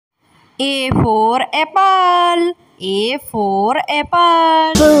A for apple. A for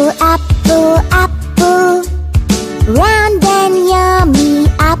apple. Apple, apple, round and yummy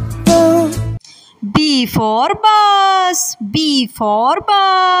apple. B for bus. B for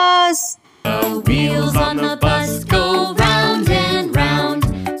bus. Wheels on the bus go round and round,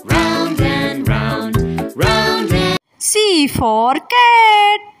 round and round, round and. C for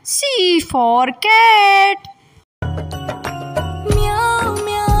cat. C for cat. Meow,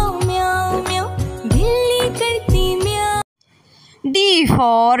 meow, meow, meow, billi karti meow. D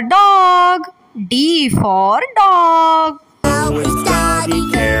for dog. D for dog. Always daddy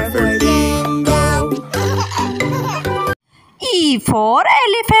care for dingo. E for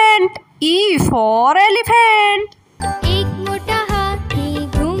elephant. E for elephant. एक मोटा हाथी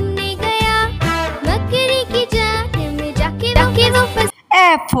घूमने गया, बकरी की जात में जाके वो फंस।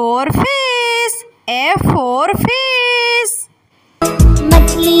 F for fish. F for fish.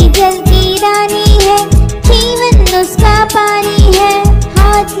 मछली जल की रानी है, जीवन उसका पानी है,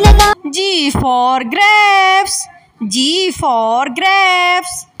 हाथ लगा। G for grapes. G for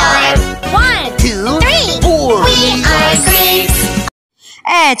grapes. 1, 2, 3, 4. We are grapes.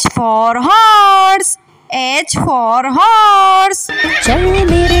 H for horse. H for horse. चल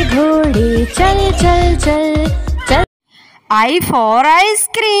मेरे घोड़े चल चल चल चल। I for ice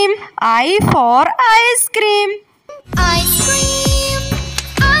cream. I for ice cream. Ice cream,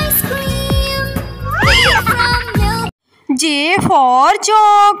 ice cream, made from milk. J for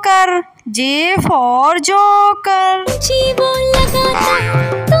joker. J for joker. जी वो लगाता,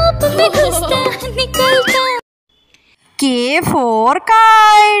 धूप में घुसता निकलता। K for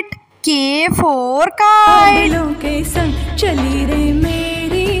kite. K for kite. बादलों के संग चली रे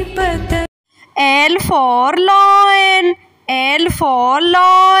मेरी पतंग। L for lion. L for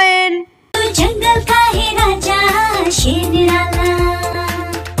lion. जंगल का है राजा शेर निराला।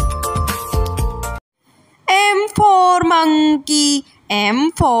 M for monkey. M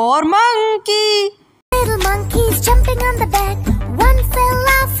for monkey. Little monkeys jumping on the bed. One fell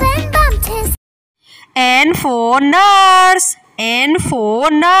off and bumped his. N for nurse. N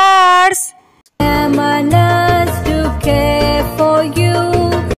for nurse. Am a nurse to care for you.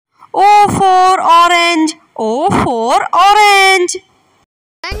 O for orange. O for orange.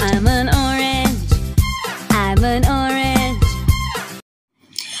 I'm an orange. I'm an orange.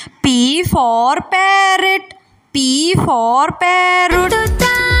 P for parrot. P for parrot.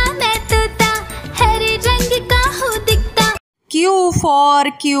 तोता मैं तोता हरे रंग का हूँ दिखता। Q for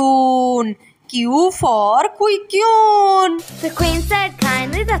queen. Q for queen. The queen said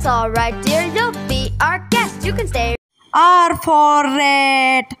kindly, that's all right, dear. You'll be our guest. You can stay. R for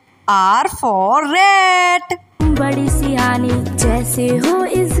rat. R for rat. बड़ी सियानी जैसे हो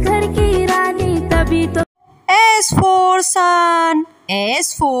इस घर की रानी, तभी तो। S for sun.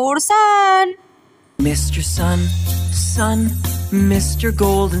 S for sun. Mr. Sun, Sun, Mr.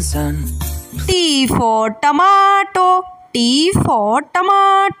 Golden Sun. T for tomato. T for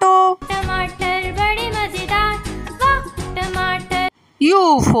tomato. टमाटर बड़े मजेदार, वाह टमाटर। U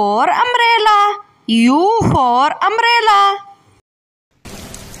for umbrella. U for umbrella.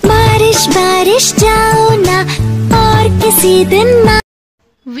 बारिश बारिश जाओ ना और किसी दिन ना।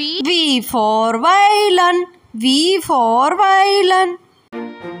 V for violin. V for violin.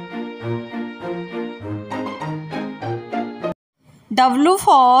 W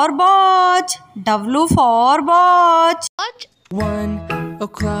for watch. W for watch. 1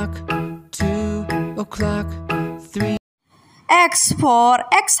 o'clock, 2 o'clock, 3. X for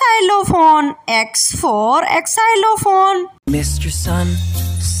xylophone. X for xylophone. Mr. Sun,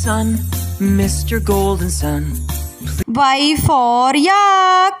 Sun, Mr. Golden Sun. Y for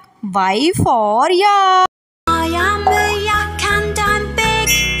yak. Y for yak. I am a yak and I'm big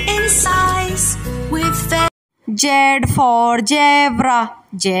in size with Z for zebra.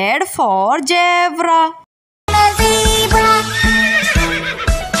 Z for zebra. a zebra.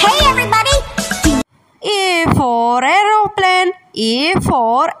 Hey everybody! A for aeroplane. A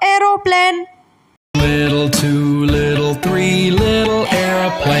for aeroplane. Little, 2 little, 3 little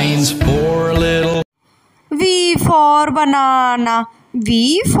airplanes, 4 little. V for banana.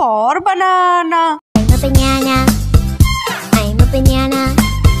 V for banana. I'm a banana. I'm a banana.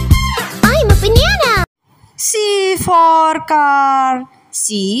 I'm a banana. C for car.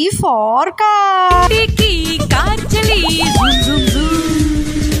 C for car. की car चली zoom zoom zoom।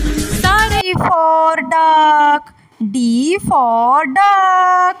 D for duck. D for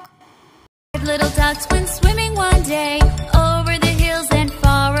duck. Little ducks went swimming one day over the hills and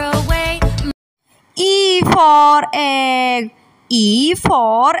far away. E for egg. E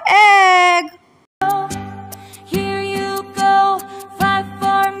for egg.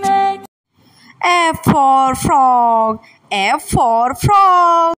 F for frog, F for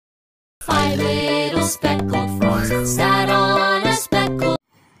frog. 5 little speckled frogs sat on a speckled.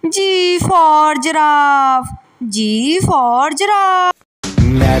 G for giraffe, G for giraffe.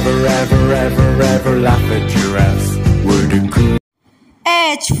 Never, ever, ever, ever laugh at giraffes. Word and cool.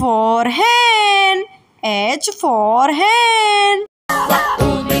 H for hen, H for hen.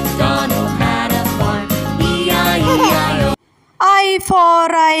 Old MacDonald had a farm, E-I-E-I-O. I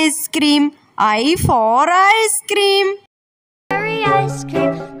for ice cream, I for ice cream. Ice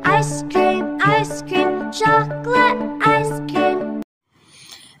cream, ice cream, ice cream, chocolate ice cream.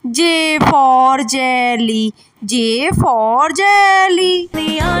 J for jelly, J for jelly.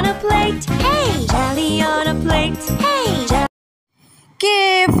 Jelly on a plate, hey! Jelly on a plate, hey!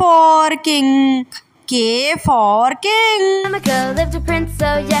 K for king, K for king. Long ago lived a prince,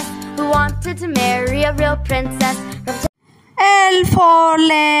 oh yes, who wanted to marry a real princess. L for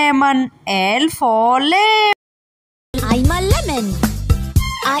lemon, L for lemon. I'm a lemon.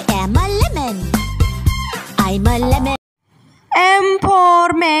 I am a lemon. I'm a lemon. M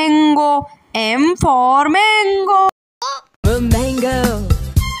for mango, M for mango. I'm a mango.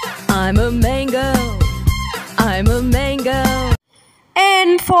 I'm a mango. I'm a mango.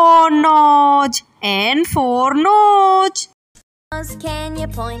 N for nose, N for nose. Can you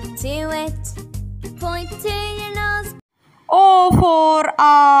point to it? Point to your nose. O for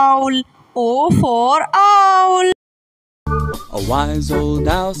owl, O for owl. A wise old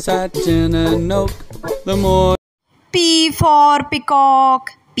owl sat in an oak. The more P for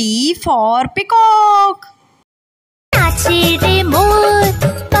peacock, P for peacock. नाचे रे मोर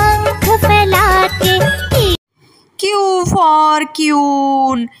पंख फैला के. Q for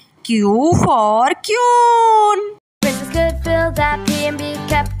queen, Q for queen. Princess could feel that P&B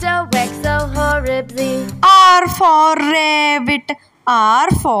kept awake so horribly. R for rabbit, R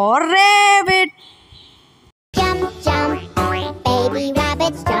for rabbit. Jump, jump, baby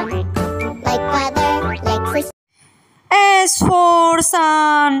rabbits jump. Like father, like sister. S for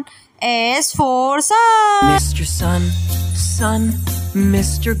sun, S for sun. Mr. Sun, Sun,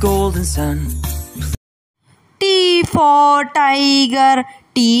 Mr. Golden Sun. T for tiger,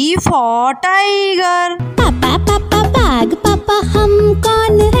 T for tiger. पापा पापा बाग पापा हम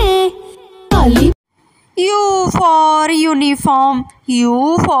कौन है? Polly. U for uniform,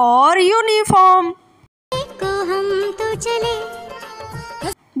 U for uniform. को हम तो चले.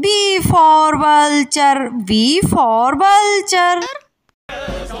 V for vulture, V for vulture.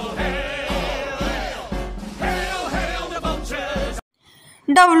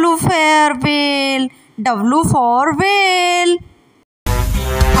 W for whale, W for whale.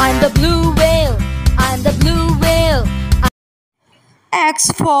 I'm the blue whale. I'm the blue whale.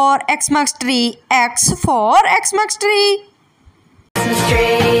 X for Xmas tree, X for Xmas tree. Christmas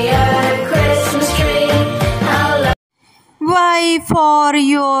tree, a Christmas tree. How Y for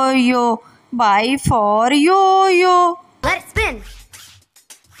yo-yo, Y for yo-yo. Let it spin.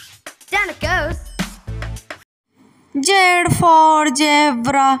 Down it goes. Z for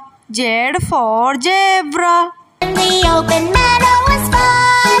zebra, Z for zebra. When we open